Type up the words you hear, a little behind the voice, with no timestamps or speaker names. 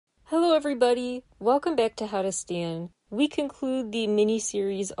Hello everybody! Welcome back to How to Stand. We conclude the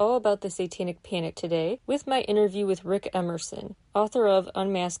mini-series all about the Satanic Panic today with my interview with Rick Emerson, author of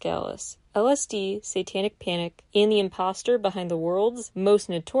Unmask Alice, LSD, Satanic Panic, and the imposter behind the world's most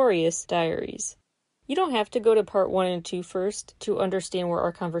notorious diaries. You don't have to go to part 1 and 2 first to understand where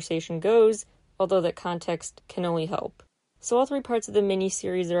our conversation goes, although that context can only help. So all 3 parts of the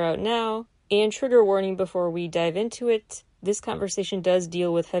mini-series are out now, and trigger warning before we dive into it. This conversation does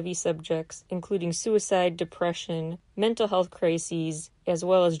deal with heavy subjects, including suicide, depression, mental health crises, as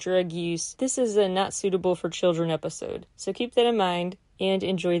well as drug use. This is a not suitable for children episode, so keep that in mind and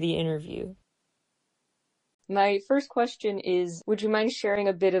enjoy the interview. My first question is, would you mind sharing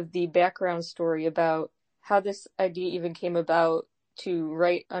a bit of the background story about how this idea even came about to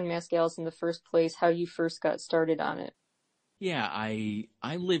write Unmask Alice in the first place, how you first got started on it? Yeah, I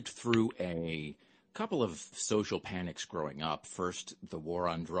lived through a couple of social panics growing up. First, the war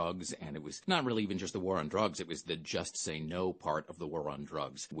on drugs, and it was not really even just the war on drugs, it was the just say no part of the war on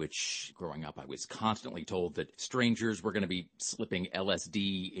drugs, which growing up I was constantly told that strangers were going to be slipping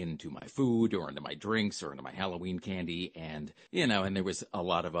LSD into my food or into my drinks or into my Halloween candy, and there was a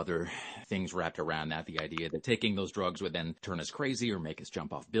lot of other things wrapped around that, the idea that taking those drugs would then turn us crazy or make us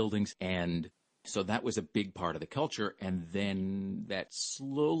jump off buildings, and so that was a big part of the culture, and then that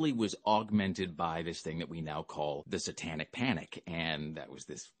slowly was augmented by this thing that we now call the Satanic Panic, and that was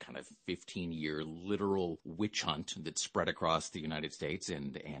this kind of 15-year literal witch hunt that spread across the United States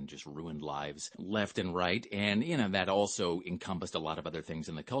and just ruined lives left and right, and that also encompassed a lot of other things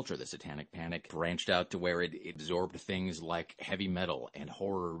in the culture. The Satanic Panic branched out to where it absorbed things like heavy metal and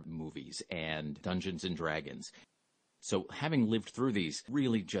horror movies and Dungeons and Dragons. So having lived through these,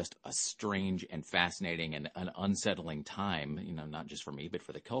 really just a strange and fascinating and an unsettling time, not just for me, but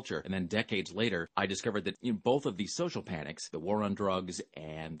for the culture. And then decades later, I discovered that both of these social panics, the war on drugs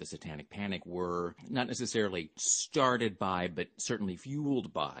and the Satanic Panic, were not necessarily started by, but certainly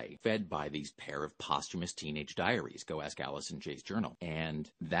fueled by, fed by these pair of posthumous teenage diaries, Go Ask Alice and Jay's Journal. And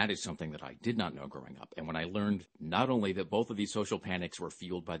that is something that I did not know growing up. And when I learned not only that both of these social panics were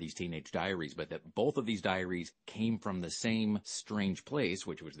fueled by these teenage diaries, but that both of these diaries came from the same strange place,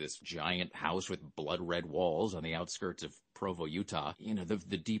 which was this giant house with blood red walls on the outskirts of Provo, Utah.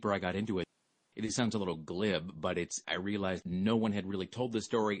 The deeper I got into it, it sounds a little glib, but I realized no one had really told this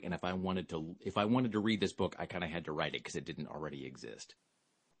story, and if I wanted to read this book, I kind of had to write it because it didn't already exist.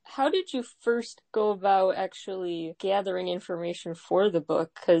 How did you first go about actually gathering information for the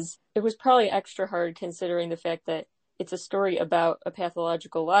book? Because it was probably extra hard considering the fact that it's a story about a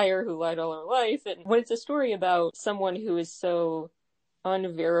pathological liar who lied all her life. And when it's a story about someone who is so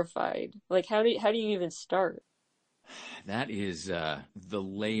unverified, like how do you even start? That is the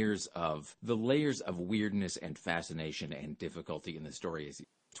layers of weirdness and fascination and difficulty in the story.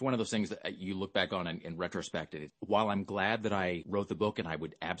 It's one of those things that you look back on in retrospect. While I'm glad that I wrote the book and I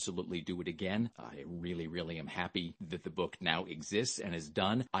would absolutely do it again, I really, really am happy that the book now exists and is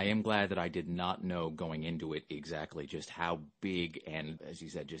done. I am glad that I did not know going into it exactly just how big and, as you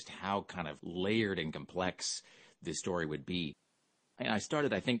said, just how kind of layered and complex this story would be. And I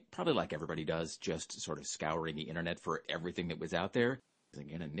started, I think, probably like everybody does, just sort of scouring the internet for everything that was out there.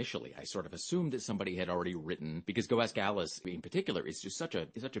 Again, initially, I sort of assumed that somebody had already written, because Go Ask Alice in particular is just such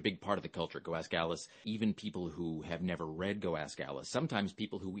a big part of the culture. Go Ask Alice, even people who have never read Go Ask Alice, sometimes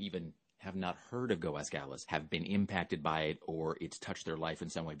people who even have not heard of Go Ask Alice have been impacted by it, or it's touched their life in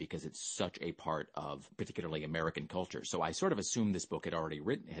some way because it's such a part of particularly American culture. So I sort of assumed this book had already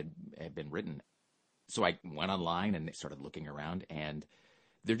had been written. So I went online and started looking around, and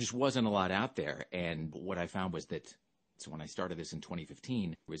there just wasn't a lot out there. And what I found was that, so when I started this in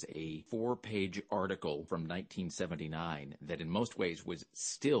 2015, it was a 4-page article from 1979 that in most ways was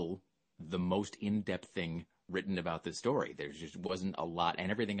still the most in-depth thing written about this story. There just wasn't a lot,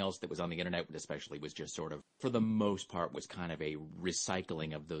 and everything else that was on the internet especially was just sort of, for the most part, was kind of a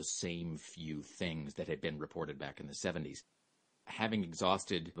recycling of those same few things that had been reported back in the 70s. Having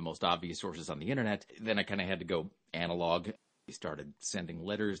exhausted the most obvious sources on the internet, then I kind of had to go analog. We started sending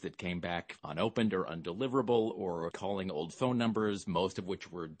letters that came back unopened or undeliverable, or calling old phone numbers, most of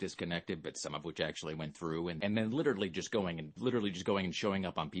which were disconnected, but some of which actually went through, and then literally just going and showing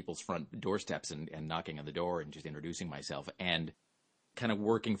up on people's front doorsteps and knocking on the door and just introducing myself and kind of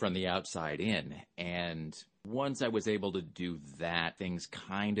working from the outside in. And once I was able to do that, things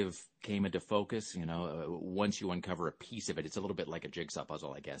kind of came into focus. Once you uncover a piece of it, it's a little bit like a jigsaw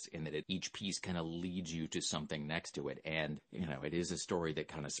puzzle, I guess, in that each piece kind of leads you to something next to it. And, it is a story that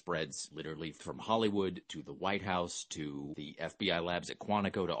kind of spreads literally from Hollywood to the White House to the FBI labs at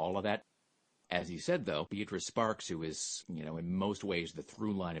Quantico to all of that. As you said, though, Beatrice Sparks, who is, in most ways the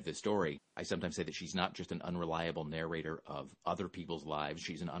through line of this story, I sometimes say that she's not just an unreliable narrator of other people's lives,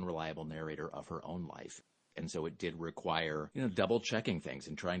 she's an unreliable narrator of her own life. And so it did require, double checking things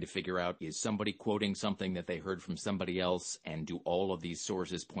and trying to figure out, is somebody quoting something that they heard from somebody else? And do all of these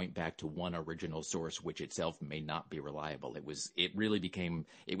sources point back to one original source, which itself may not be reliable? It was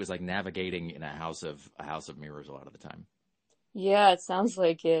like navigating in a house of mirrors a lot of the time. Yeah, it sounds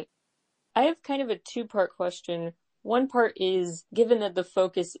like it. I have kind of a two-part question. One part is, given that the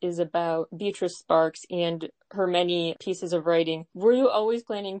focus is about Beatrice Sparks and her many pieces of writing, were you always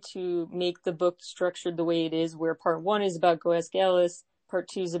planning to make the book structured the way it is, where part 1 is about Go Ask Alice, part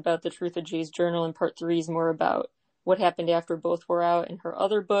 2 is about the truth of Jay's journal, and part 3 is more about what happened after both were out in her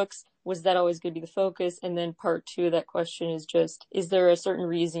other books? Was that always going to be the focus? And then part 2 of that question is just, is there a certain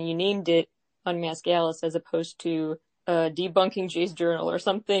reason you named it Unmask Alice as opposed to Debunking Jay's journal or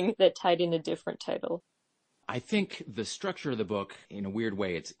something that tied in a different title? I think the structure of the book, in a weird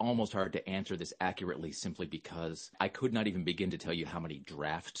way, it's almost hard to answer this accurately simply because I could not even begin to tell you how many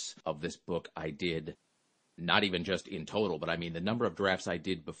drafts of this book I did, not even just in total, but I mean the number of drafts I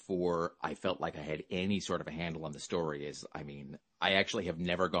did before I felt like I had any sort of a handle on the story I actually have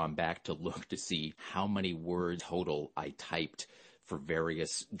never gone back to look to see how many words total I typed for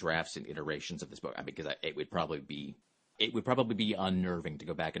various drafts and iterations of this book, because it would probably be unnerving to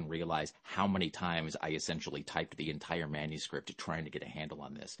go back and realize how many times I essentially typed the entire manuscript trying to get a handle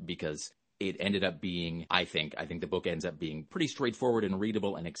on this, because it ended up being, I think the book ends up being pretty straightforward and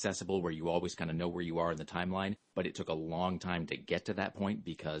readable and accessible, where you always kind of know where you are in the timeline, but it took a long time to get to that point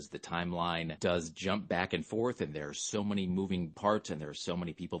because the timeline does jump back and forth and there's so many moving parts and there's so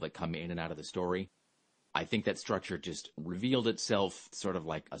many people that come in and out of the story. I think that structure just revealed itself sort of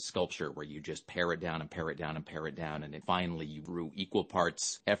like a sculpture where you just pare it down and pare it down and pare it down. And then finally, you through equal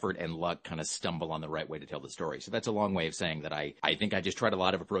parts effort and luck kind of stumble on the right way to tell the story. So that's a long way of saying that I think I just tried a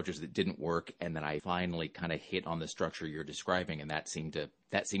lot of approaches that didn't work. And then I finally kind of hit on the structure you're describing. And that seemed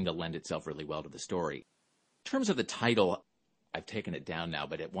to lend itself really well to the story. In terms of the title, I've taken it down now,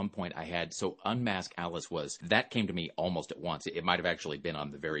 but at one point Unmask Alice that came to me almost at once. It might have actually been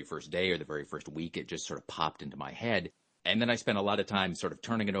on the very first day or the very first week. It just sort of popped into my head. And then I spent a lot of time sort of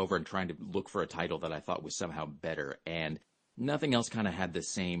turning it over and trying to look for a title that I thought was somehow better. And nothing else kind of had the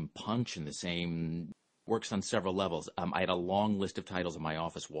same punch and the same works on several levels. I had a long list of titles on my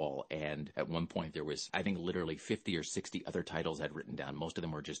office wall. And at one point there was, I think, literally 50 or 60 other titles I'd written down. Most of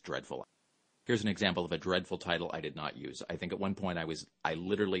them were just dreadful. Here's an example of a dreadful title I did not use. I think at one point I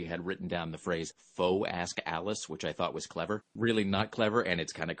literally had written down the phrase "Faux Ask Alice," which I thought was clever. Really not clever, and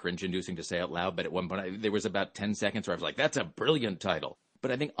it's kind of cringe-inducing to say out loud, but at one point there was about 10 seconds where I was like, that's a brilliant title. But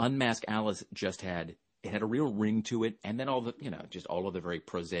I think Unmask Alice had a real ring to it, and then all of the very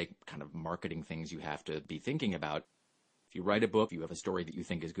prosaic kind of marketing things you have to be thinking about. If you write a book, you have a story that you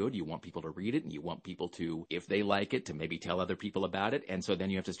think is good, you want people to read it, and you want people to, if they like it, to maybe tell other people about it. And so then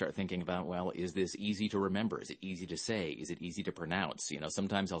you have to start thinking about, well, is this easy to remember? Is it easy to say? Is it easy to pronounce?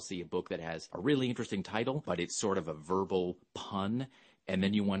 Sometimes I'll see a book that has a really interesting title, but it's sort of a verbal pun. And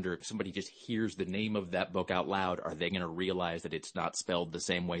then you wonder, if somebody just hears the name of that book out loud, are they going to realize that it's not spelled the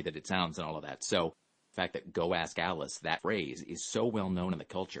same way that it sounds and all of that? So the fact that Go Ask Alice, that phrase, is so well known in the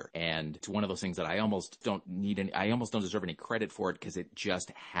culture. And it's one of those things that I almost don't deserve any credit for it, because it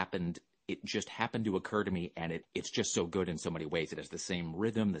just happened to occur to me, and it's just so good in so many ways. It has the same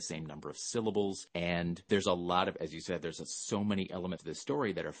rhythm, the same number of syllables, and there's a lot of, as you said, so many elements of this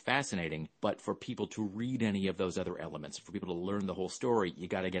story that are fascinating, but for people to read any of those other elements, for people to learn the whole story, you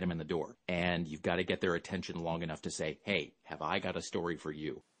got to get them in the door, and you've got to get their attention long enough to say, hey, have I got a story for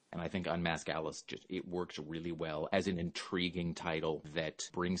you? And I think Unmask Alice, it works really well as an intriguing title that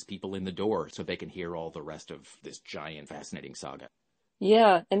brings people in the door so they can hear all the rest of this giant, fascinating saga.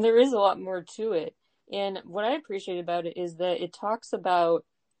 Yeah, and there is a lot more to it. And what I appreciate about it is that it talks about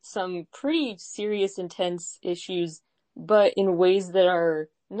some pretty serious, intense issues, but in ways that are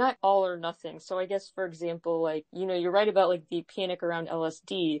not all or nothing. So I guess, for example, you're right about the panic around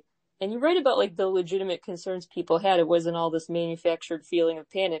LSD. And you write about the legitimate concerns people had. It wasn't all this manufactured feeling of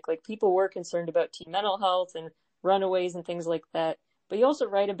panic. People were concerned about teen mental health and runaways and things like that. But you also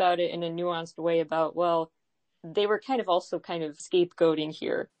write about it in a nuanced way about, well, they were kind of scapegoating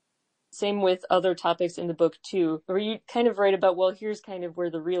here. Same with other topics in the book too, where you kind of write about, well, here's kind of where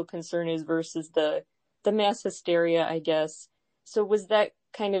the real concern is versus the mass hysteria, I guess. So was that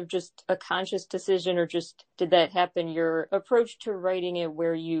kind of just a conscious decision, or just did that happen? Your approach to writing it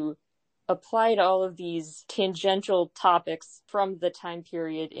where you applied all of these tangential topics from the time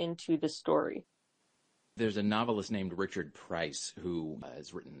period into the story? There's a novelist named Richard Price who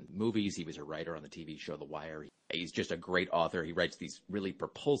has written movies. He was a writer on the TV show The Wire. He's just a great author. He writes these really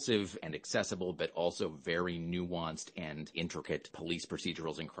propulsive and accessible, but also very nuanced and intricate police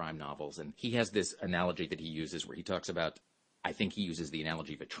procedurals and crime novels. And he has this analogy that he uses where he talks about, I think he uses the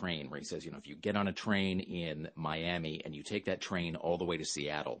analogy of a train where he says, if you get on a train in Miami and you take that train all the way to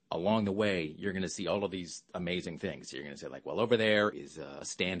Seattle, along the way, you're going to see all of these amazing things. You're going to say like, well, over there is a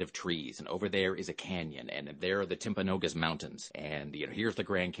stand of trees and over there is a canyon and there are the Timpanogos Mountains and, here's the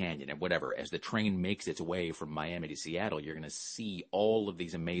Grand Canyon and whatever. As the train makes its way from Miami to Seattle, you're going to see all of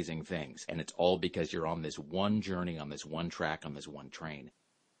these amazing things. And it's all because you're on this one journey, on this one track, on this one train.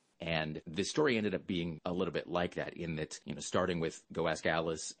 And the story ended up being a little bit like that in that, starting with Go Ask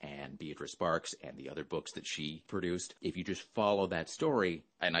Alice and Beatrice Sparks and the other books that she produced, if you just follow that story,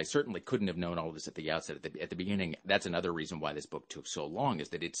 and I certainly couldn't have known all of this at the outset, at the beginning, that's another reason why this book took so long, is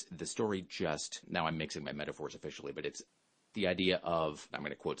that it's the story just, now I'm mixing my metaphors officially, but it's the idea of, I'm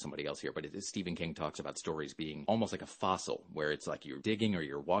going to quote somebody else here, but Stephen King talks about stories being almost like a fossil, where it's like you're digging or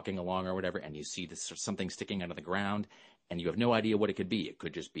you're walking along or whatever, and you see something sticking out of the ground, and you have no idea what it could be. It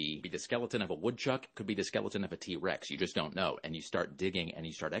could just be the skeleton of a woodchuck, it could be the skeleton of a T-Rex. You just don't know. And you start digging and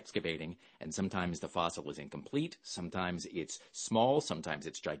you start excavating, and sometimes the fossil is incomplete, sometimes it's small, sometimes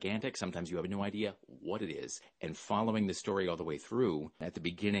it's gigantic, sometimes you have no idea what it is. And following the story all the way through, at the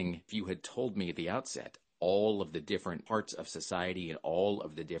beginning, if you had told me at the outset all of the different parts of society and all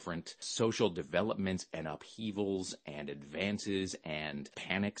of the different social developments and upheavals and advances and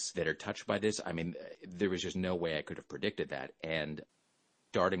panics that are touched by this, there was just no way I could have predicted that. And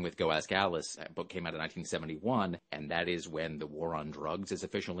starting with Go Ask Alice, that book came out in 1971, and that is when the war on drugs is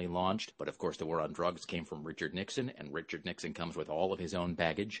officially launched. But of course, the war on drugs came from Richard Nixon, and Richard Nixon comes with all of his own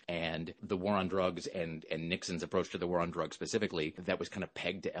baggage. And the war on drugs and Nixon's approach to the war on drugs specifically, that was kind of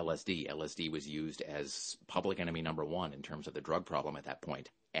pegged to LSD. LSD was used as public enemy number one in terms of the drug problem at that point.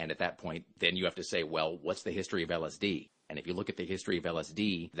 And at that point, then you have to say, well, what's the history of LSD? And if you look at the history of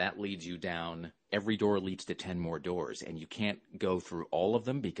LSD, that leads you down, every door leads to 10 more doors. And you can't go through all of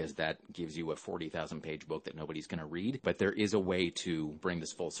them because that gives you a 40,000 page book that nobody's going to read. But there is a way to bring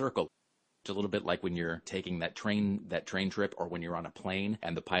this full circle. It's a little bit like when you're taking that train trip, or when you're on a plane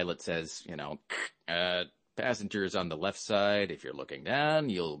and the pilot says, passengers on the left side, if you're looking down,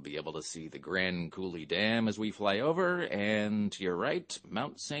 you'll be able to see the Grand Coulee Dam as we fly over, and to your right,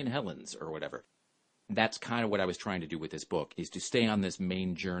 Mount St. Helens, or whatever. That's kind of what I was trying to do with this book, is to stay on this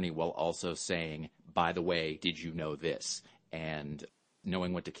main journey while also saying, by the way, did you know this? And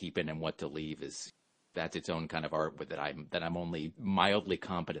knowing what to keep in and what to leave that's its own kind of art that I'm only mildly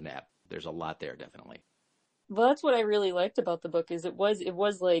competent at. There's a lot there, definitely. Well, that's what I really liked about the book, is it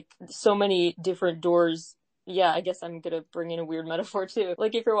was like so many different doors. Yeah, I guess I'm going to bring in a weird metaphor too.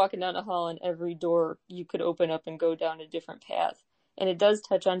 Like if you're walking down a hall and every door you could open up and go down a different path. And it does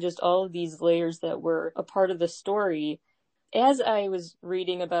touch on just all of these layers that were a part of the story. As I was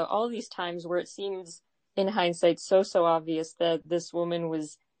reading about all these times where it seems in hindsight so obvious that this woman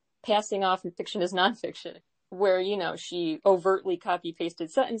was passing off fiction as nonfiction, where, she overtly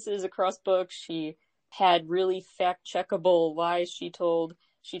copy-pasted sentences across books. She had really fact-checkable lies she told.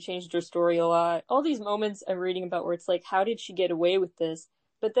 She changed her story a lot. All these moments I'm reading about where it's like, how did she get away with this?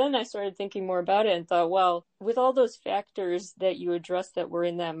 But then I started thinking more about it and thought, well, with all those factors that you addressed that were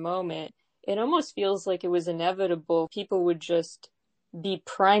in that moment, it almost feels like it was inevitable. People would just be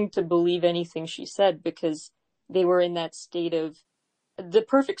primed to believe anything she said because they were in that state of the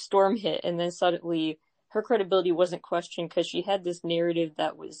perfect storm hit. And then suddenly her credibility wasn't questioned because she had this narrative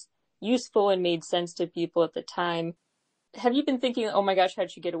that was useful and made sense to people at the time. Have you been thinking, oh my gosh, how'd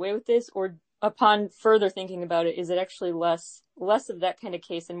she get away with this? Or upon further thinking about it, is it actually less of that kind of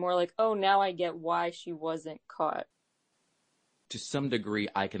case and more like, oh, now I get why she wasn't caught? To some degree,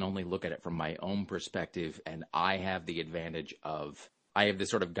 I can only look at it from my own perspective, and I have the advantage of, I have this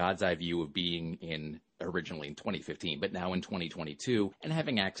sort of God's eye view of being originally in 2015, but now in 2022, and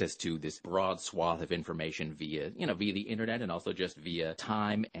having access to this broad swath of information via the internet, and also just via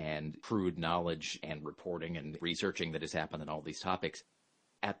time and crude knowledge and reporting and researching that has happened on all these topics.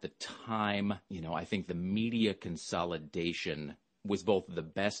 At the time, I think the media consolidation was both the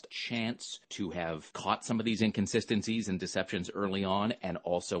best chance to have caught some of these inconsistencies and deceptions early on, and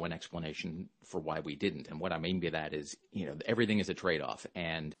also an explanation for why we didn't. And what I mean by that is, everything is a trade-off.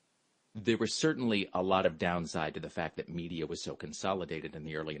 And there was certainly a lot of downside to the fact that media was so consolidated in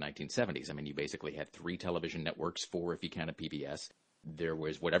the early 1970s. You basically had 3 television networks, 4 if you count a PBS. There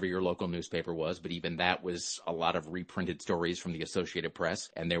was whatever your local newspaper was, but even that was a lot of reprinted stories from the Associated Press,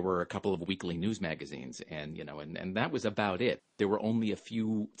 and there were a couple of weekly news magazines, and that was about it. There were only a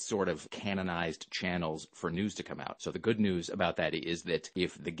few sort of canonized channels for news to come out. So the good news about that is that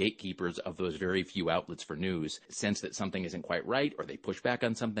if the gatekeepers of those very few outlets for news sense that something isn't quite right, or they push back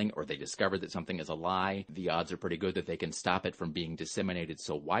on something, or they discover that something is a lie, the odds are pretty good that they can stop it from being disseminated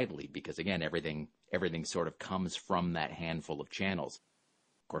so widely, because again, everything sort of comes from that handful of channels.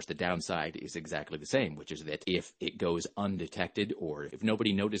 Of course, the downside is exactly the same, which is that if it goes undetected, or if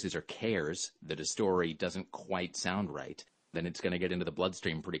nobody notices or cares that a story doesn't quite sound right, then it's going to get into the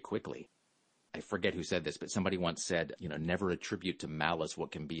bloodstream pretty quickly. I forget who said this, but somebody once said, never attribute to malice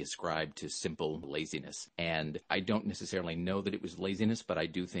what can be ascribed to simple laziness. And I don't necessarily know that it was laziness, but I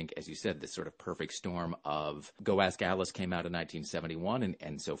do think, as you said, this sort of perfect storm of Go Ask Alice came out in 1971.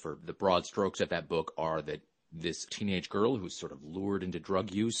 And so for the broad strokes of that book are that this teenage girl who's sort of lured into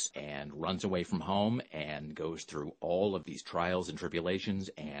drug use and runs away from home and goes through all of these trials and tribulations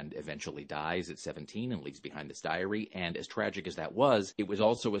and eventually dies at 17 and leaves behind this diary. And as tragic as that was, it was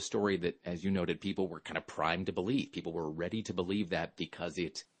also a story that, as you noted, people were kind of primed to believe. People were ready to believe that because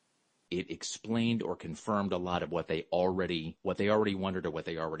it explained or confirmed a lot of what they already wondered or what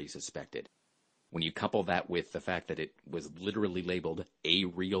they already suspected. When you couple that with the fact that it was literally labeled a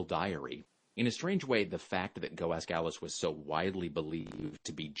real diary, in a strange way, the fact that Go Ask Alice was so widely believed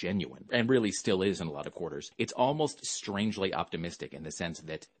to be genuine, and really still is in a lot of quarters, it's almost strangely optimistic in the sense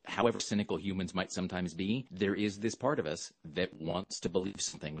that, however cynical humans might sometimes be, there is this part of us that wants to believe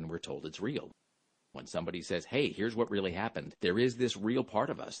something when we're told it's real. When somebody says, hey, here's what really happened, there is this real part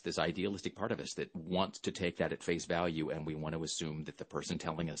of us, this idealistic part of us that wants to take that at face value, and we want to assume that the person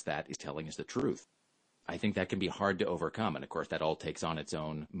telling us that is telling us the truth. I think that can be hard to overcome, and of course that all takes on its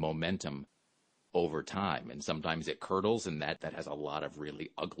own momentum over time, and sometimes it curdles, and that has a lot of really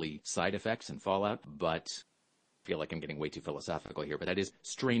ugly side effects and fallout. But I feel like I'm getting way too philosophical here, but that is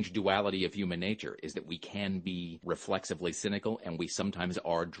strange duality of human nature, is that we can be reflexively cynical, and we sometimes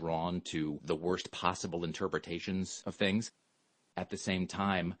are drawn to the worst possible interpretations of things. At the same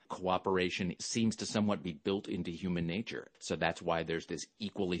time, cooperation seems to somewhat be built into human nature. So that's why there's this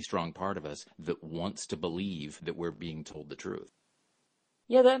equally strong part of us that wants to believe that we're being told the truth.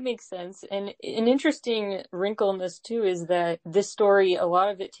 Yeah, that makes sense. And an interesting wrinkle in this, too, is that this story, a lot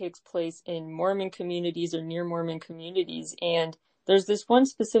of it takes place in Mormon communities or near Mormon communities. And there's this one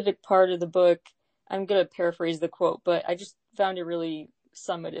specific part of the book, I'm going to paraphrase the quote, but I just found it really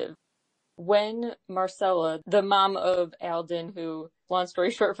summative. When Marcella, the mom of Alden, who, long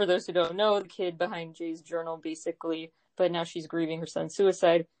story short, for those who don't know, the kid behind Jay's journal, basically, but now she's grieving her son's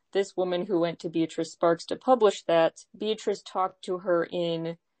suicide, this woman who went to Beatrice Sparks to publish that, Beatrice talked to her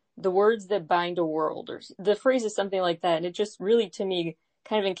in the words that bind a world, or the phrase is something like that. And it just really, to me,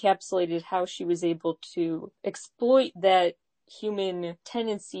 kind of encapsulated how she was able to exploit that human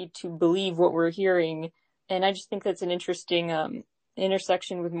tendency to believe what we're hearing. And I just think that's an interesting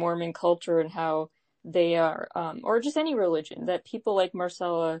intersection with Mormon culture and how they are, or just any religion, that people like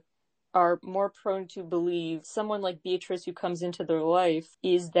Marcella are more prone to believe someone like Beatrice who comes into their life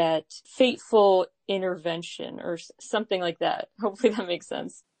is that fateful intervention or something like that. Hopefully that makes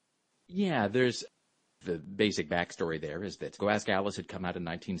sense. Yeah, there's the basic backstory there is that Go Ask Alice had come out in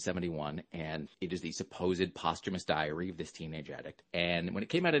 1971, and it is the supposed posthumous diary of this teenage addict. And when it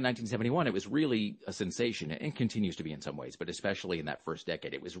came out in 1971, it was really a sensation, and continues to be in some ways, but especially in that first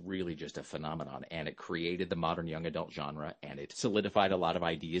decade, it was really just a phenomenon, and it created the modern young adult genre, and it solidified a lot of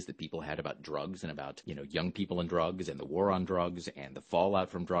ideas that people had about drugs and about, young people and drugs and the war on drugs and the fallout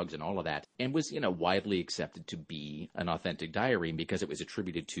from drugs and all of that, and was, widely accepted to be an authentic diary. Because it was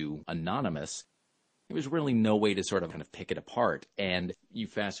attributed to Anonymous, there was really no way to sort of kind of pick it apart. And you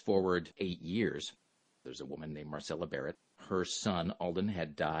fast forward 8 years, there's a woman named Marcella Barrett. Her son, Alden,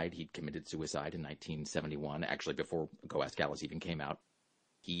 had died. He'd committed suicide in 1971, actually before Go Ask Alice even came out.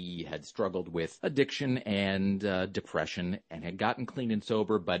 He had struggled with addiction and depression and had gotten clean and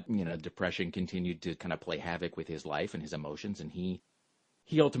sober, but, depression continued to kind of play havoc with his life and his emotions. And he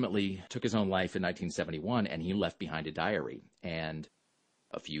ultimately took his own life in 1971, and he left behind a diary. And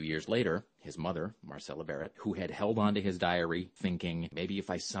a few years later, his mother, Marcella Barrett, who had held on to his diary, thinking, maybe if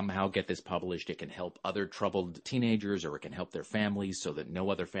I somehow get this published, it can help other troubled teenagers, or it can help their families so that no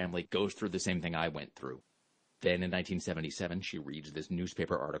other family goes through the same thing I went through. Then in 1977, she reads this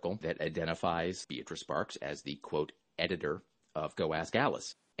newspaper article that identifies Beatrice Sparks as the, quote, editor of Go Ask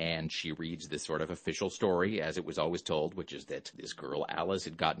Alice. And she reads this sort of official story as it was always told, which is that this girl, Alice,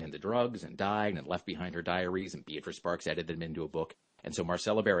 had gotten into drugs and died and left behind her diaries, and Beatrice Sparks edited them into a book. And so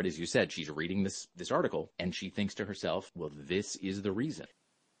Marcella Barrett, as you said, she's reading this article, and she thinks to herself, well, this is the reason.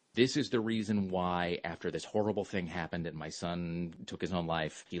 This is the reason why, after this horrible thing happened and my son took his own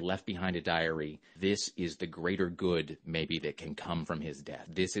life, he left behind a diary. This is the greater good, maybe, that can come from his death.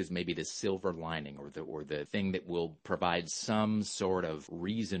 This is maybe the silver lining, or the thing that will provide some sort of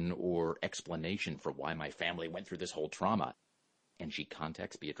reason or explanation for why my family went through this whole trauma. And she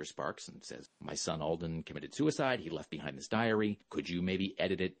contacts Beatrice Sparks and says, my son Alden committed suicide. He left behind this diary. Could you maybe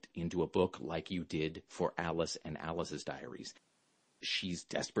edit it into a book like you did for Alice and Alice's diaries? She's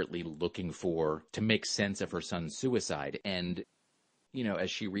desperately looking to make sense of her son's suicide. And,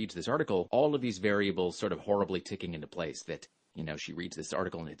 as she reads this article, all of these variables sort of horribly ticking into place that, she reads this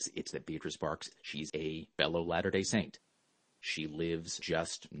article and it's that Beatrice Sparks, she's a fellow Latter-day Saint. She lives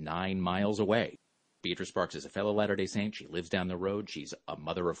just 9 miles away. Beatrice Sparks is a fellow Latter-day Saint. She lives down the road. She's a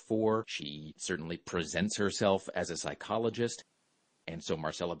mother of 4. She certainly presents herself as a psychologist. And so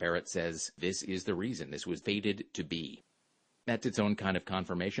Marcella Barrett says, this is the reason. This was fated to be. That's its own kind of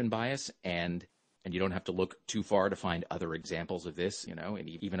confirmation bias, and you don't have to look too far to find other examples of this, in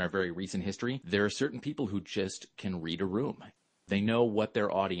even our very recent history. There are certain people who just can read a room. They know what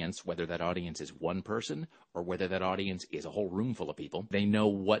their audience, whether that audience is one person or whether that audience is a whole room full of people, they know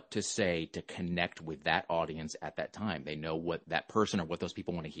what to say to connect with that audience at that time. They know what that person or what those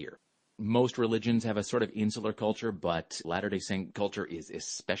people want to hear. Most religions have a sort of insular culture, but Latter-day Saint culture is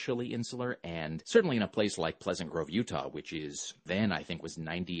especially insular, and certainly in a place like Pleasant Grove, Utah, which is then I think was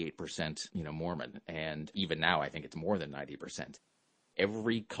 98%, Mormon, and even now I think it's more than 90%.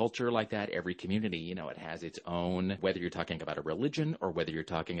 Every culture like that, every community, it has its own, whether you're talking about a religion or whether you're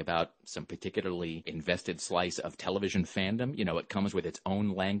talking about some particularly invested slice of television fandom, it comes with its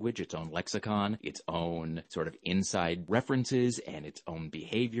own language, its own lexicon, its own sort of inside references and its own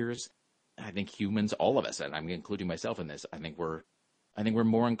behaviors. I think humans, all of us, and I'm including myself in this, I think we're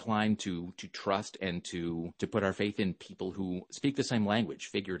more inclined to trust and to put our faith in people who speak the same language,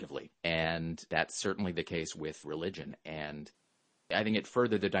 figuratively. And that's certainly the case with religion. And I think it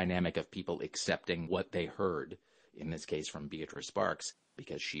furthered the dynamic of people accepting what they heard, in this case from Beatrice Sparks,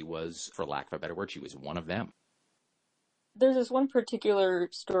 because she was, for lack of a better word, she was one of them. There's this one particular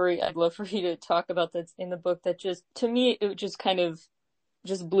story I'd love for you to talk about that's in the book that just, to me, it just kind of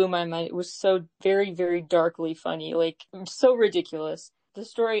just blew my mind. It was so very, very darkly funny, like so ridiculous. The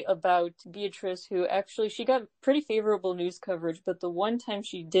story about Beatrice, who actually, she got pretty favorable news coverage, but the one time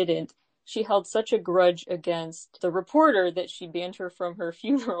she didn't, she held such a grudge against the reporter that she banned her from her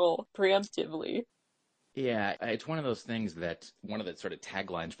funeral preemptively. Yeah, it's one of those things that one of the sort of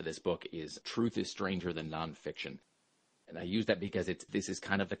taglines for this book is truth is stranger than nonfiction. And I use that because this is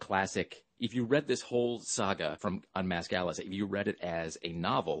kind of the classic. If you read this whole saga from Unmask Alice, if you read it as a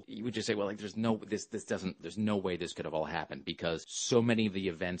novel, you would just say, well, like, there's no way this could have all happened, because so many of the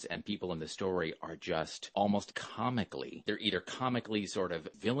events and people in the story are just almost comically. They're either comically sort of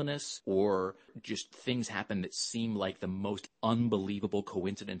villainous or just things happen that seem like the most unbelievable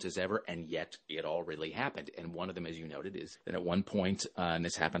coincidences ever, and yet it all really happened. And one of them, as you noted, is that at one point, and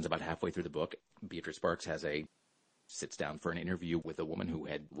this happens about halfway through the book, Beatrice Sparks sits down for an interview with a woman who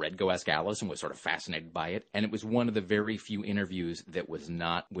had read Go Ask Alice and was sort of fascinated by it. And it was one of the very few interviews that was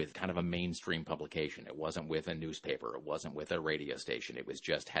not with kind of a mainstream publication. It wasn't with a newspaper. It wasn't with a radio station. It was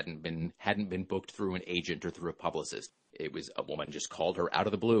just hadn't been booked through an agent or through a publicist. It was a woman just called her out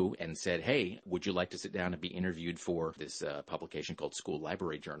of the blue and said, hey, would you like to sit down and be interviewed for this publication called School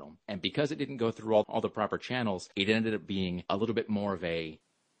Library Journal? And because it didn't go through all the proper channels, it ended up being a little bit more of a,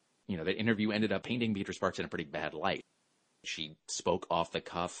 that interview ended up painting Beatrice Sparks in a pretty bad light. She spoke off the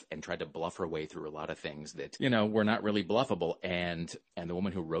cuff and tried to bluff her way through a lot of things that, were not really bluffable. And the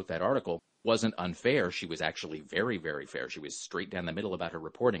woman who wrote that article wasn't unfair. She was actually very, very fair. She was straight down the middle about her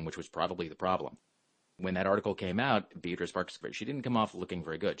reporting, which was probably the problem. When that article came out, Beatrice Sparks, she didn't come off looking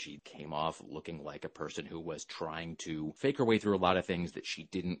very good. She came off looking like a person who was trying to fake her way through a lot of things that she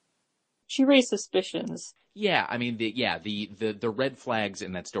didn't. She raised suspicions. Yeah, I mean, the red flags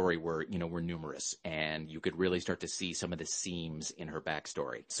in that story were numerous, and you could really start to see some of the seams in her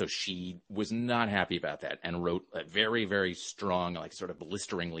backstory. So she was not happy about that and wrote a very, very strong, like sort of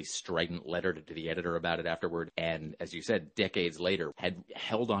blisteringly strident letter to the editor about it afterward. And as you said, decades later, had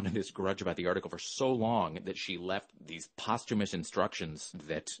held on to this grudge about the article for so long that she left these posthumous instructions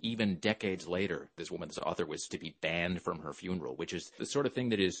that even decades later, this woman's author was to be banned from her funeral, which is the sort of thing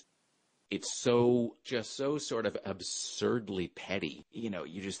that is, it's so sort of absurdly petty.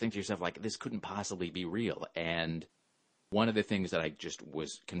 You just think to yourself, like, this couldn't possibly be real. And one of the things that I just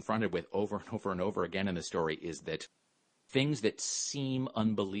was confronted with over and over and over again in the story is that things that seem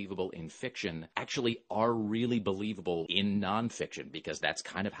unbelievable in fiction actually are really believable in nonfiction, because that's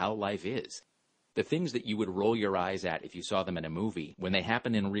kind of how life is. The things that you would roll your eyes at if you saw them in a movie, when they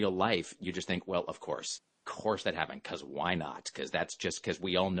happen in real life, you just think, well, of course that happened, because why not? Because that's just because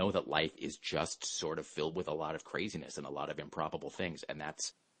we all know that life is just sort of filled with a lot of craziness and a lot of improbable things. And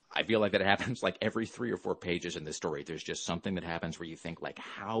I feel like that happens like every 3 or 4 pages in this story. There's just something that happens where you think, like,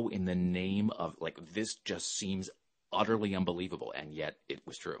 how in the name of, like, this just seems utterly unbelievable, and yet it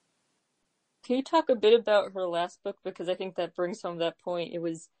was true. Can you talk a bit about her last book? Because I think that brings home that point. It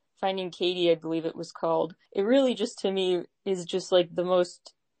was Finding Katie, I believe it was called. It really just, to me, is just like the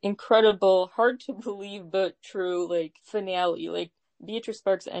most incredible, hard to believe but true, like, finale. Like, Beatrice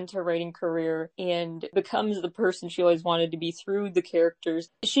Sparks' end her writing career and becomes the person she always wanted to be through the characters.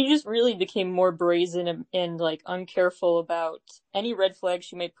 She just really became more brazen and like uncareful about any red flags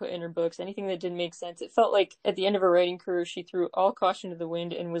she might put in her books, anything that didn't make sense. It felt like at the end of her writing career, she threw all caution to the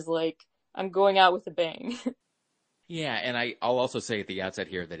wind and was like, I'm going out with a bang. Yeah, and I'll also say at the outset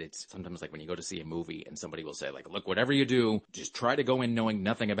here that it's sometimes like when you go to see a movie and somebody will say, like, look, whatever you do, just try to go in knowing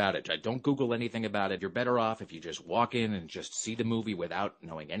nothing about it. Don't Google anything about it. You're better off if you just walk in and just see the movie without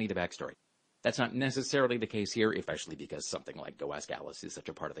knowing any of the backstory. That's not necessarily the case here, especially because something like Go Ask Alice is such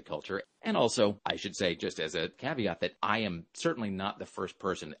a part of the culture. And also, I should say, just as a caveat, that I am certainly not the first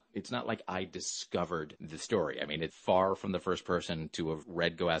person. It's not like I discovered the story. I mean, it's far from the first person to have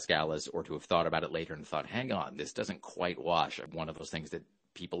read Go Ask Alice or to have thought about it later and thought, hang on, this doesn't quite wash. One of those things that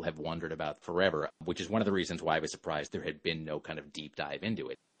people have wondered about forever, which is one of the reasons why I was surprised there had been no kind of deep dive into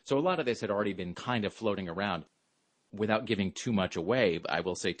it. So a lot of this had already been kind of floating around. Without giving too much away, I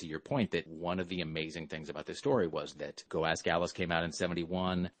will say to your point that one of the amazing things about this story was that Go Ask Alice came out in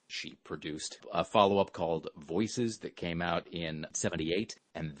 1971. She produced a follow-up called Voices that came out in 1978,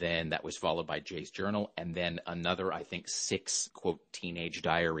 and then that was followed by Jay's Journal, and then another, I think, 6, quote, teenage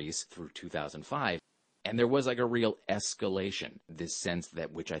diaries through 2005. And there was like a real escalation, this sense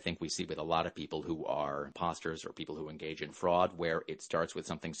that, which I think we see with a lot of people who are imposters or people who engage in fraud, where it starts with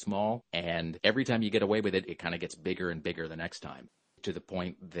something small, and every time you get away with it, it kind of gets bigger and bigger the next time. To the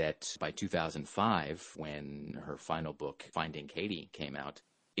point that by 2005, when her final book, Finding Katie, came out,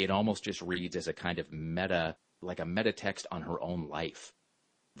 it almost just reads as a kind of like a meta text on her own life.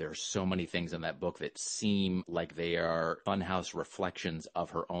 There are so many things in that book that seem like they are funhouse reflections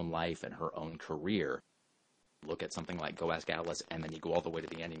of her own life and her own career. Look at something like Go Ask Alice, and then you go all the way to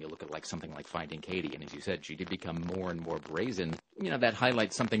the end and you look at like something like Finding Katie, and as you said, she did become more and more brazen. You know, that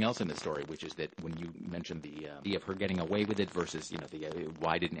highlights something else in the story, which is that when you mentioned the idea of her getting away with it versus,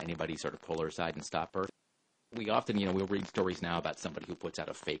 why didn't anybody sort of pull her aside and stop her? We often, we'll read stories now about somebody who puts out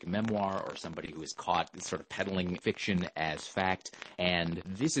a fake memoir or somebody who is caught sort of peddling fiction as fact. And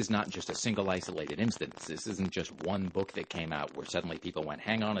this is not just a single isolated instance. This isn't just one book that came out where suddenly people went,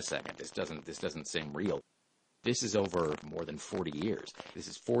 hang on a second, this doesn't seem real. This is over more than 40 years. This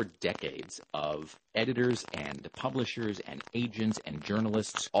is 4 decades of editors and publishers and agents and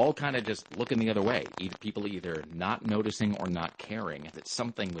journalists all kind of just looking the other way. People either not noticing or not caring that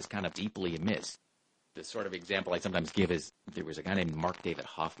something was kind of deeply amiss. The sort of example I sometimes give is there was a guy named Mark David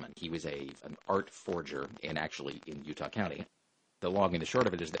Hoffman. He was an art forger in Utah County. The long and the short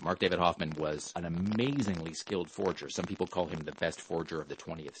of it is that Mark David Hoffman was an amazingly skilled forger. Some people call him the best forger of the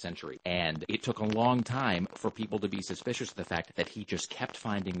 20th century. And it took a long time for people to be suspicious of the fact that he just kept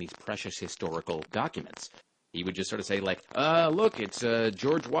finding these precious historical documents. He would just sort of say, like, look, it's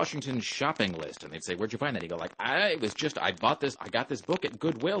George Washington's shopping list. And they'd say, where'd you find that? He'd go, like, I got this book at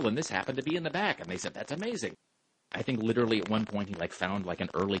Goodwill, and this happened to be in the back. And they said, that's amazing. I think literally at one point he found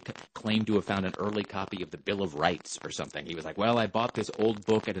claimed to have found an early copy of the Bill of Rights or something. He was like, well, I bought this old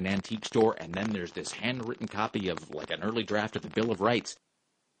book at an antique store, and then there's this handwritten copy of an early draft of the Bill of Rights.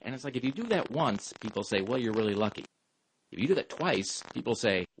 And it's like, if you do that once, people say, well, you're really lucky. If you do that twice, people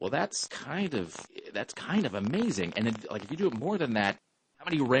say, well, that's kind of amazing. And then, if you do it more than that, how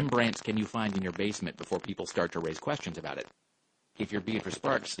many Rembrandts can you find in your basement before people start to raise questions about it? If you're Beatrice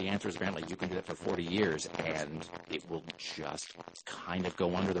Sparks, the answer is apparently you can do that for 40 years, and it will just kind of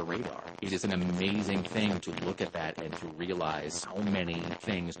go under the radar. It is an amazing thing to look at that and to realize how many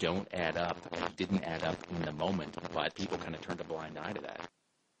things don't add up and didn't add up in the moment, but people kind of turned a blind eye to that.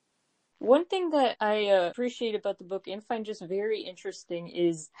 One thing that I appreciate about the book and find just very interesting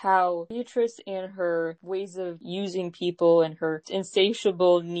is how Beatrice and her ways of using people and her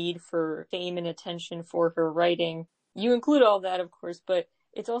insatiable need for fame and attention for her writing. You include all that, of course, but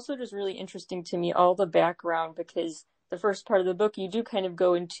it's also just really interesting to me, all the background, because the first part of the book, you do kind of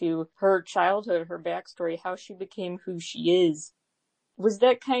go into her childhood, her backstory, how she became who she is. Was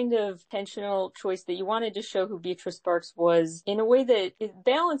that kind of intentional choice that you wanted to show who Beatrice Sparks was in a way that it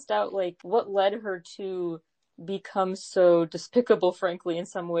balanced out like what led her to become so despicable, frankly, in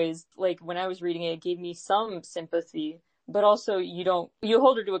some ways? Like when I was reading it, it gave me some sympathy, but also you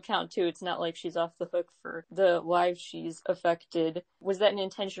hold her to account too. It's not like she's off the hook for the lives she's affected. Was that an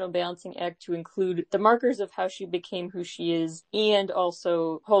intentional balancing act to include the markers of how she became who she is and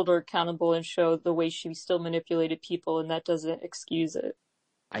also hold her accountable and show the way she still manipulated people, and that doesn't excuse it?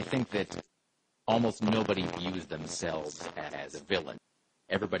 I think that almost nobody views themselves as a villain.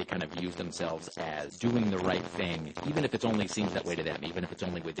 Everybody kind of views themselves as doing the right thing, even if it only seems that way to them, even if it's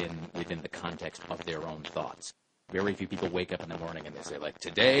only within the context of their own thoughts. Very few people wake up in the morning and they say, like,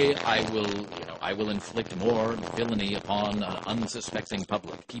 today I will inflict more villainy upon an unsuspecting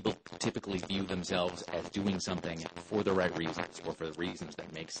public. People typically view themselves as doing something for the right reasons or for the reasons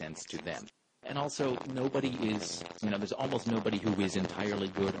that make sense to them. And also, there's almost nobody who is entirely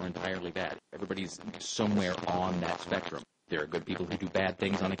good or entirely bad. Everybody's somewhere on that spectrum. There are good people who do bad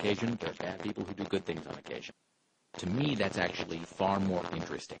things on occasion. There are bad people who do good things on occasion. To me, that's actually far more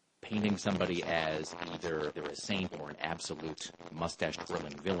interesting. Painting somebody as either they're a saint or an absolute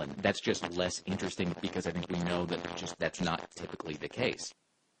mustache-twirling villain, that's just less interesting because I think we know that that's not typically the case.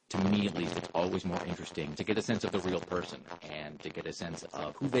 To me, at least, it's always more interesting to get a sense of the real person and to get a sense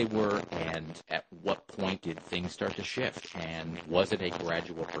of who they were and at what point did things start to shift. And was it a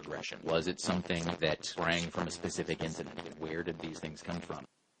gradual progression? Was it something that sprang from a specific incident? Where did these things come from?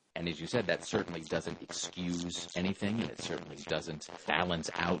 And as you said, that certainly doesn't excuse anything, and it certainly doesn't balance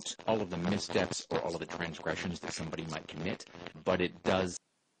out all of the missteps or all of the transgressions that somebody might commit, but it does.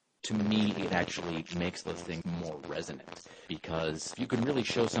 To me, it actually makes those things more resonant, because if you can really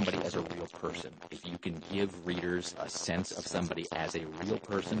show somebody as a real person, if you can give readers a sense of somebody as a real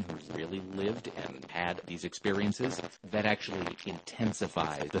person who's really lived and had these experiences, that actually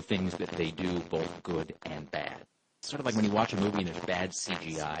intensifies the things that they do, both good and bad. Sort of like when you watch a movie and there's bad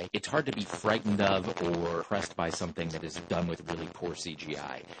CGI, it's hard to be frightened of or impressed by something that is done with really poor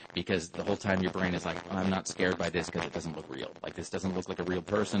CGI, because the whole time your brain is like, oh, I'm not scared by this because it doesn't look real. Like, this doesn't look like a real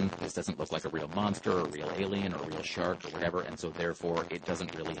person, this doesn't look like a real monster or a real alien or a real shark or whatever, and so therefore it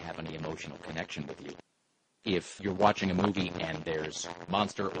doesn't really have any emotional connection with you. If you're watching a movie and there's a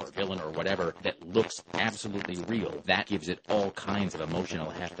monster or a villain or whatever that looks absolutely real, that gives it all kinds of emotional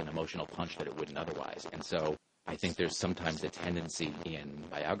heft and emotional punch that it wouldn't otherwise. And so I think there's sometimes a tendency in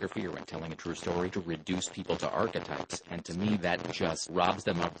biography or in telling a true story to reduce people to archetypes, and to me that just robs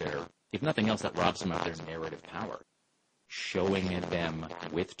them of their, if nothing else, that robs them of their narrative power. Showing them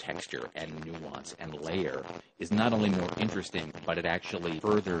with texture and nuance and layer is not only more interesting, but it actually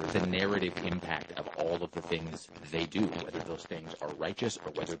furthers the narrative impact of all of the things they do, whether those things are righteous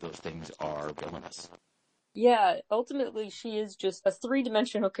or whether those things are villainous. Yeah, ultimately she is just a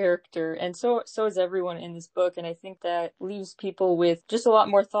three-dimensional character, and so is everyone in this book, and I think that leaves people with just a lot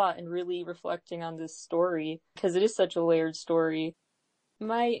more thought and really reflecting on this story, because it is such a layered story.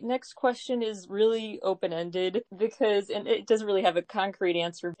 My next question is really open-ended and it doesn't really have a concrete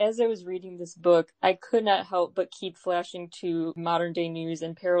answer. As I was reading this book, I could not help but keep flashing to modern-day news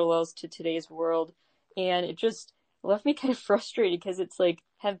and parallels to today's world, and it just left me kind of frustrated because it's like,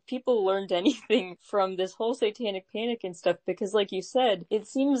 have people learned anything from this whole satanic panic and stuff? Because like you said, it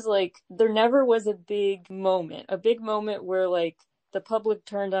seems like there never was a big moment where like the public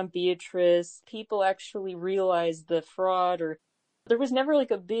turned on Beatrice, people actually realized the fraud, or there was never like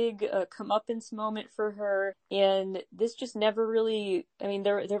a big comeuppance moment for her, and this just never really, I mean,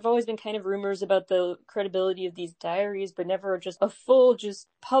 there have always been kind of rumors about the credibility of these diaries, but never just a full, just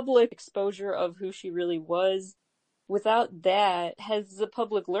public exposure of who she really was. Without that, has the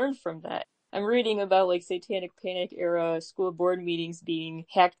public learned from that? I'm reading about like satanic panic era school board meetings being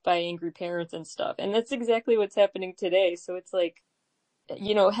hacked by angry parents and stuff, and that's exactly what's happening today. So it's like,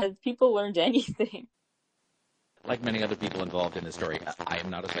 have people learned anything? Like many other people involved in this story, I am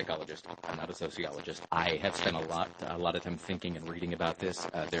not a psychologist. I'm not a sociologist. I have spent a lot of time thinking and reading about this.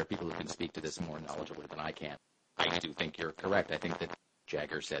 There are people who can speak to this more knowledgeably than I can. I do think you're correct. I think that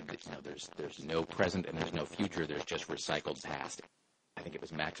Jagger said that, there's no present and there's no future. There's just recycled past. I think it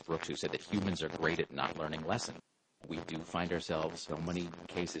was Max Brooks who said that humans are great at not learning lessons. We do find ourselves, so many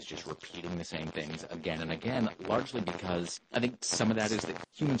cases, just repeating the same things again and again, largely because I think some of that is that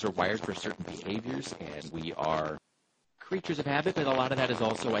humans are wired for certain behaviors, and we are creatures of habit, but a lot of that is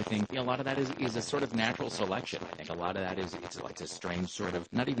also, I think, a lot of that is a sort of natural selection. I think a lot of that it's like a strange sort of,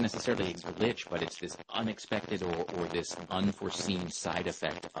 not even necessarily a glitch, but it's this unexpected or this unforeseen side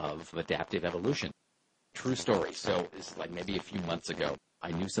effect of adaptive evolution. True story. So it's like maybe a few months ago,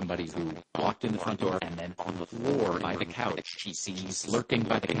 I knew somebody who walked in the front door, and then on the floor by the couch, she sees, lurking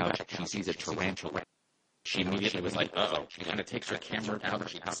by the couch, she sees a tarantula. She immediately was like, uh-oh. She kind of takes her camera out,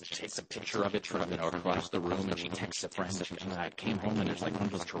 she takes a picture of it from, across the room, and she texts a friend. I came home, and there's like one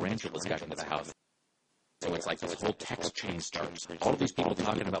of those tarantulas got into the house. So it's like this whole text chain starts. All these people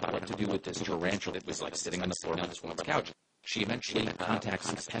talking about what to do with this tarantula that was like sitting on the floor of this woman's couch. She eventually contacts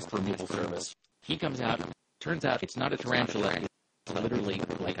the pest removal service. He comes out. Turns out it's not a tarantula. It's literally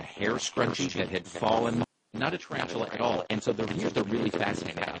like a hair scrunchie that had fallen. Not a tarantula at all. And so here's the really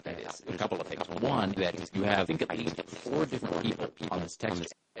fascinating about that is a couple of things. One, that you have, I think, at least 4 different people on this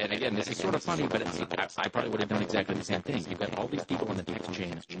text. And again, this is sort of funny, but I probably would have done exactly the same thing. You've got all these people on the text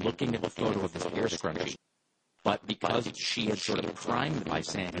chain looking at the photo of this hair scrunchie. But because she had sort of primed by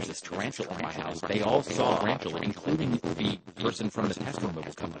saying, there's this tarantula in my house, they all saw a tarantula, including the person from the pest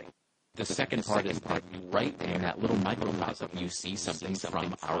removal company. The second part is that right in that little microcosm, you see something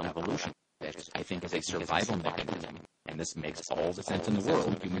from our evolution that I think is a survival mechanism. And this makes all the sense in the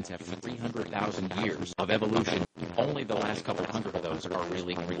world. Humans have 300,000 years of evolution. Only the last couple hundred of those are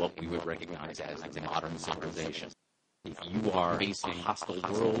really what we would recognize as modern civilization. If you are facing a hostile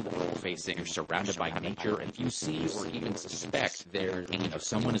world, you're surrounded by nature, and if you see or even suspect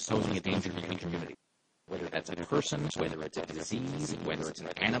someone is posing a danger to your community, whether that's a person, whether it's a disease, whether it's an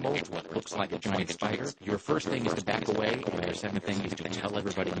animal, what looks like a giant spider, your first thing is to back away, and your second thing is to tell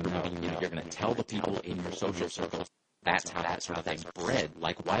everybody you know. You're going to tell the people in your social circles. That's how that sort of thing spread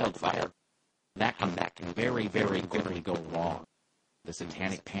like wildfire. That can very, very quickly go wrong. The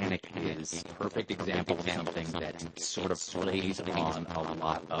Satanic Panic is a perfect example of something that sort of plays on a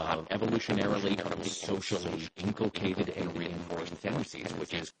lot of evolutionarily, socially inculcated and reinforced tendencies,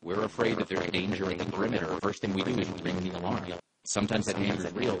 which is we're afraid that there's danger in the perimeter. First thing we do is ring the alarm. Sometimes that danger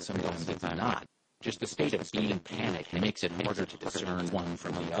is real, sometimes it's not. Just the state of being in panic makes it harder to discern one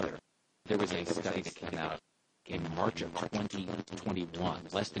from the other. There was a study that came out in March of 2021,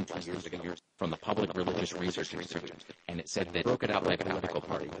 less than 2 years ago, from the Public Religious Research Institute, and it said they broke it out by political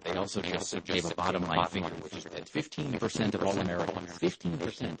party, but they also just gave a bottom line figure, which is that 15% of all Americans,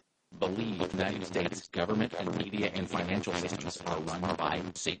 15%, believe the United States government and media and financial systems are run by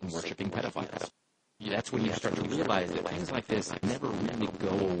Satan-worshipping pedophiles. That's when you start to realize that things like this never really go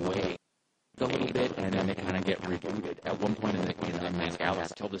away. A little bit, and then they kind of get rebooted. At one point in Unmasked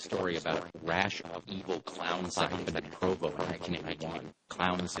Alice, told the story about a rash of evil clown sightings in Provo in 1981.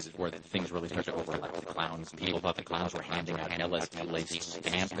 Clowns is where things really start to overlap. The clowns, people thought the clowns were handing out LSD-laced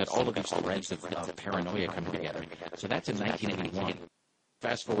stamps. That all of these threads of paranoia coming together. So that's in 1981.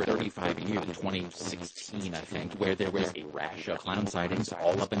 Fast forward 35 years, 2016, I think, where there was a rash of clown sightings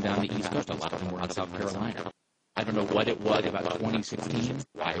all up and down the East Coast. A lot of them were in South Carolina. I don't know what it was about 2016,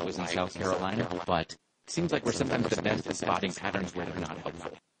 why it was in South Carolina, but it seems like we're sometimes the best at spotting patterns where they're not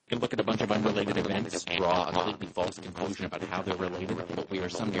helpful. You can look at a bunch of unrelated events, draw a completely false conclusion about how they're related, but we are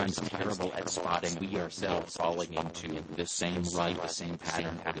sometimes terrible at spotting we ourselves falling into the same rut, the same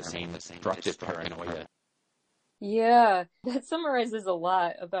pattern, the same destructive paranoia. Yeah, that summarizes a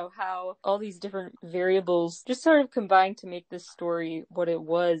lot about how all these different variables just sort of combined to make this story what it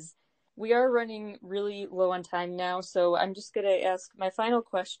was. We are running really low on time now, so I'm just going to ask my final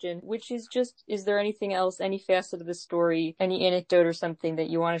question, which is just, is there anything else, any facet of the story, any anecdote or something that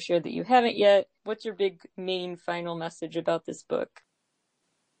you want to share that you haven't yet? What's your big main final message about this book?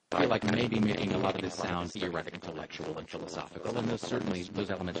 I feel like maybe making a lot of this sound theoretic, intellectual, and philosophical, and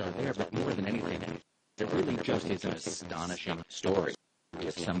those elements are there, but more than anything, it really just is an astonishing story.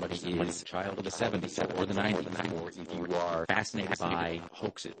 If somebody is a child of the 70s or the 90s, or if you are fascinated by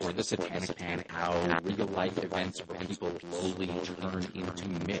hoaxes or the Satanic Panic, how real-life events where people slowly turn into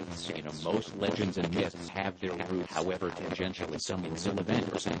myths. Most legends and myths have their roots, however tangential, in some real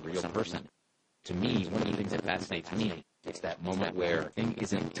event or some real person. To me, one of the things that fascinates me is that moment where a thing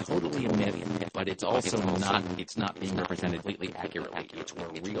isn't totally a myth, but it's also not being represented completely accurately. It's where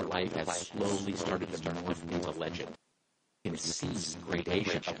real life has slowly started to morph into legend. You can see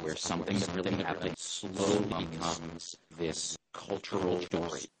gradation of where something that really happened slowly becomes this cultural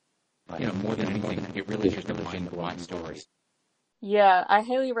story. More than anything, it really is just a mind-blowing story. Yeah, I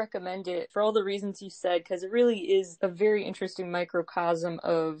highly recommend it for all the reasons you said, because it really is a very interesting microcosm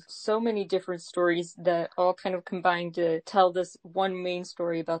of so many different stories that all kind of combine to tell this one main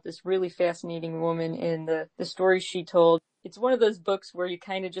story about this really fascinating woman and the stories she told. It's one of those books where you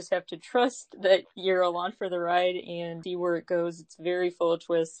kind of just have to trust that you're along for the ride and see where it goes. It's very full of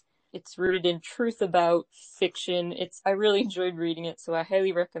twists. It's rooted in truth about fiction. I really enjoyed reading it, so I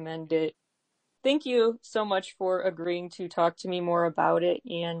highly recommend it. Thank you so much for agreeing to talk to me more about it,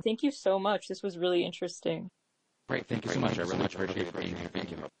 and thank you so much. This was really interesting. Great. Thank you so much. I really appreciate being here.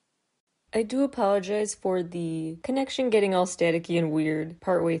 Thank you. I do apologize for the connection getting all staticky and weird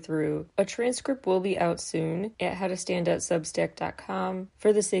partway through. A transcript will be out soon at howtostand.substack.com.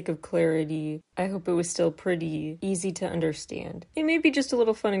 For the sake of clarity, I hope it was still pretty easy to understand. It may be just a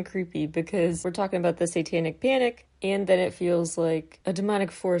little fun and creepy because we're talking about the Satanic Panic, and then it feels like a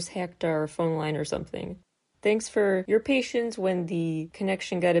demonic force hacked our phone line or something. Thanks for your patience when the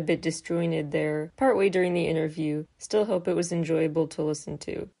connection got a bit disjointed there partway during the interview. Still hope it was enjoyable to listen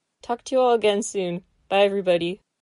to. Talk to you all again soon. Bye, everybody.